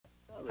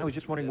I was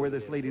just wondering where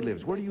this lady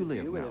lives. Where do you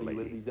live now,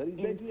 lady?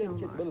 In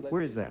Silmar.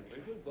 Where is that?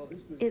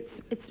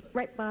 It's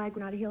right by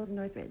Granada Hills and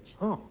Northridge.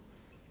 Oh.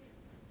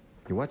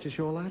 You watch the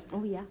show a lot?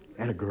 Oh, yeah.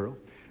 And a girl.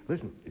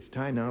 Listen, it's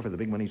time now for the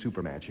big money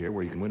super match here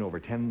where you can win over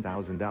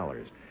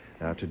 $10,000.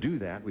 Now, to do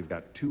that, we've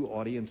got 2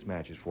 audience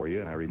matches for you,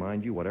 and I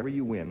remind you, whatever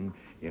you win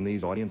in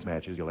these audience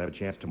matches, you'll have a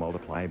chance to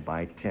multiply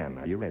by 10.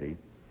 Are you ready?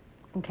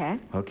 Okay.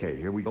 Okay,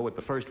 here we go with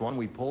the first one.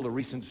 We polled a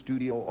recent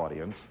studio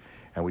audience,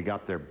 and we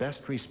got their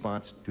best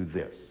response to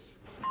this.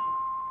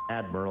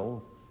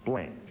 Admiral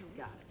blank.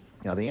 Got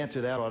it. Now, the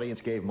answer that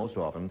audience gave most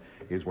often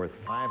is worth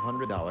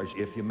 $500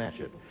 if you match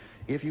it.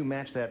 If you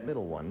match that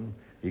middle one,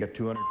 you get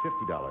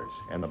 $250,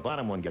 and the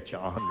bottom one gets you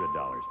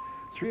 $100.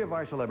 3 of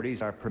our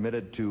celebrities are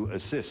permitted to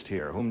assist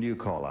here. Whom do you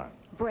call on?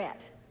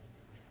 Brett.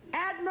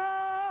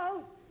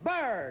 Admiral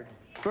Byrd.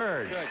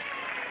 Bird. Good. Is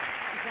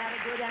that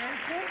a good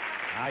answer?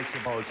 I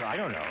suppose. I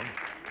don't know.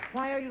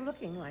 Why are you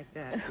looking like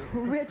that?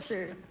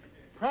 Richard.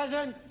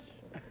 Present.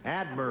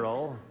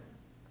 Admiral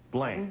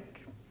blank.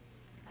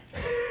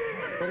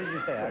 What did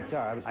you say? I'm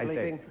sorry, I was I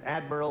sleeping. say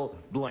Admiral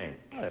blank.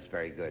 Oh, that's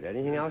very good.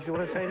 Anything else you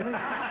want to say to me?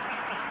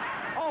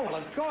 Oh, well,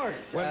 of course.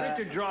 When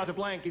Richard draws a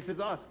blank, he says,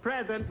 oh,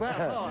 present, well,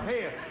 oh,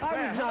 here.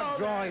 I was not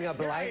drawing a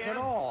blank at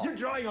all. You're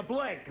drawing a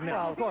blank now.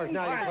 Well, of course,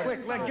 now All you right,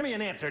 quick. quick, give me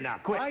an answer now,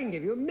 quick. I can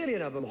give you a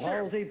million of them. Sure.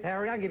 Halsey,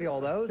 Perry, I can give you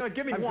all those.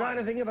 Give me I'm one. trying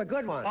to think of a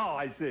good one. Oh,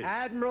 I see.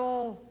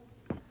 Admiral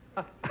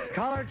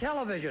Color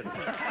Television.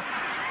 That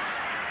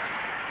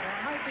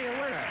might be a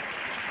winner.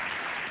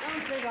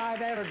 Don't think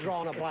I've ever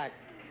drawn a blank.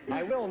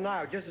 I will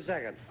now, just a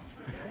second.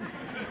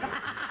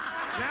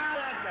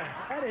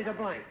 That is a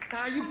blank.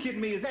 Are you kidding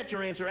me? Is that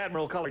your answer,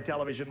 Admiral Color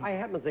Television? I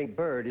happen to think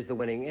Bird is the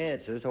winning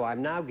answer, so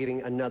I'm now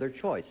giving another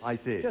choice. I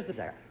see. Just a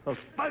second. Oh.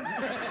 Now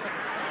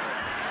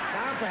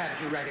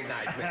perhaps you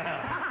recognize me.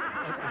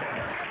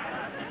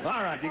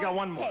 All right, you got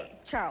one more. Hey,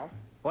 Charles.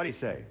 What do you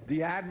say?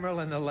 The Admiral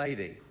and the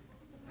Lady.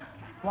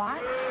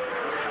 What?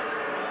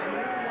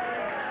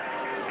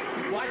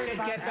 Watch it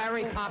get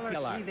very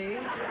popular.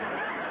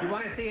 You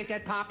want to see it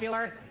get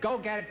popular? Go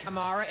get it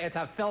tomorrow. It's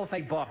a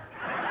filthy book.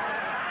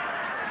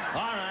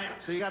 All right,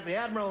 so you got the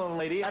Admiral and the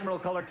Lady, Admiral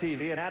Color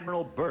TV, and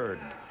Admiral Bird.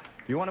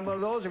 You want one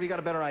of those, or have you got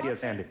a better idea,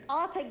 Sandy?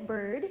 I'll take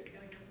Bird.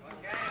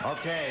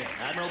 Okay,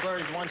 Admiral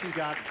Bird is the one she's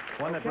got,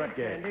 one that Brett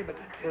gave. Sandy, but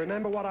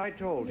remember what I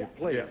told you,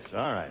 please. Yes,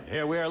 all right.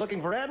 Here we are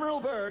looking for Admiral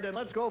Bird, and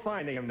let's go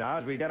finding him now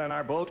as we get on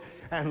our boat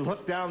and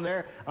look down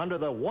there under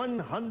the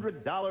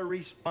 $100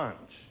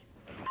 response.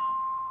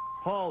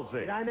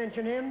 Halsey. Did I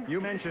mention him?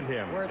 You mentioned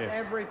him. Worth Yes.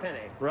 every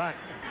penny. Right.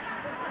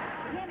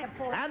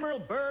 Admiral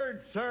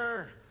Bird,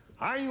 sir,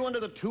 are you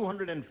under the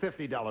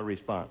 $250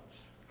 response?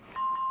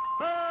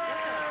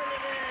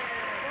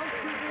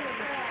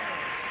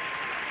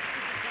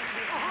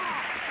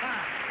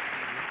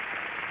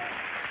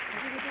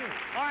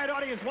 All right,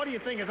 audience, what do you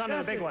think is under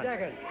Just the big a one?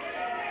 second.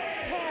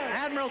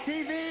 Admiral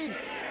TV?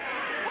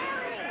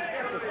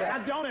 Now,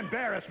 don't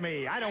embarrass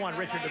me. I don't want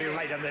Richard to be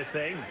right on this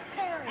thing.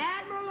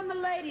 Admiral and the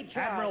Lady,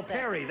 Charles. Admiral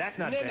Perry, that's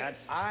not bad.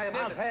 I am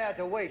prepared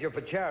to wager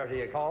for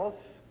charity, it calls.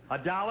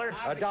 $1? $1.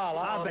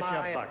 I'll bet you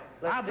a buck.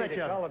 Let's I'll see bet the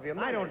you. color of your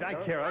money, I don't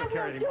care any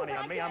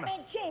money on me.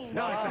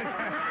 No.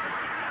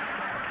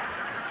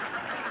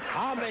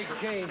 I'll make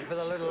change for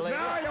the little lady.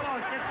 No, you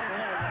won't get your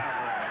head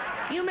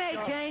out. You made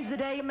change the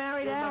day you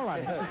married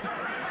Ellen.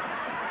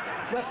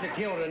 Must have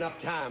killed enough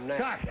time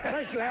now.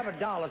 Unless you have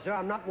 $1, sir,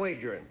 I'm not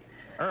wagering.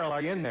 Earl,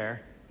 are you in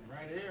there?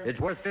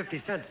 It's worth 50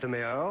 cents to me,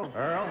 Earl.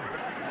 Earl,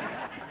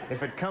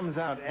 if it comes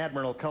out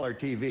Admiral Color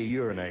TV,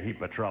 you're in a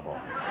heap of trouble.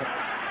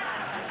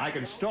 I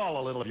can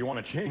stall a little if you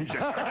want to change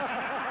it. All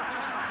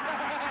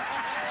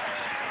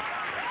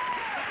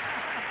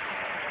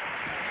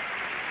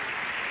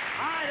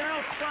right,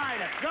 Earl,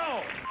 slide it.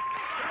 Go.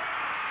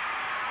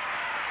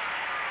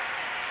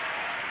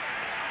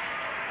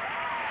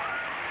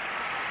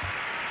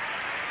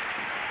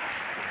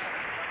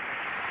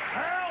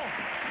 Earl,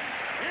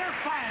 you're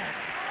fired.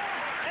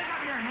 Pick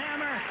up your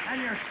hammer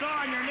and your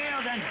saw and your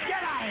nails and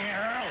get out of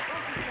here,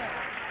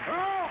 Earl.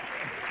 Earl,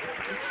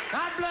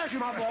 God bless you,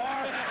 my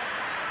boy.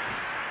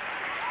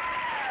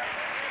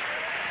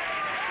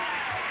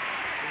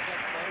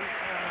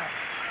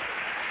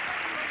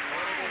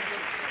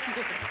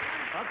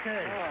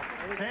 Okay.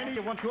 Sandy,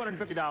 you won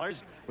 $250,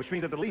 which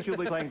means that the least you'll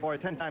be playing for is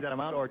 10 times that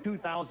amount, or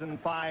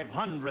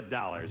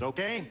 $2,500,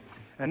 okay?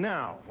 And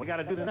now, we got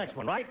to do the next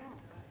one, right?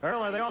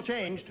 Earl, are they all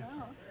changed?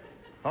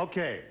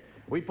 Okay.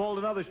 We polled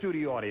another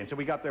studio audience, and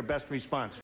we got their best response.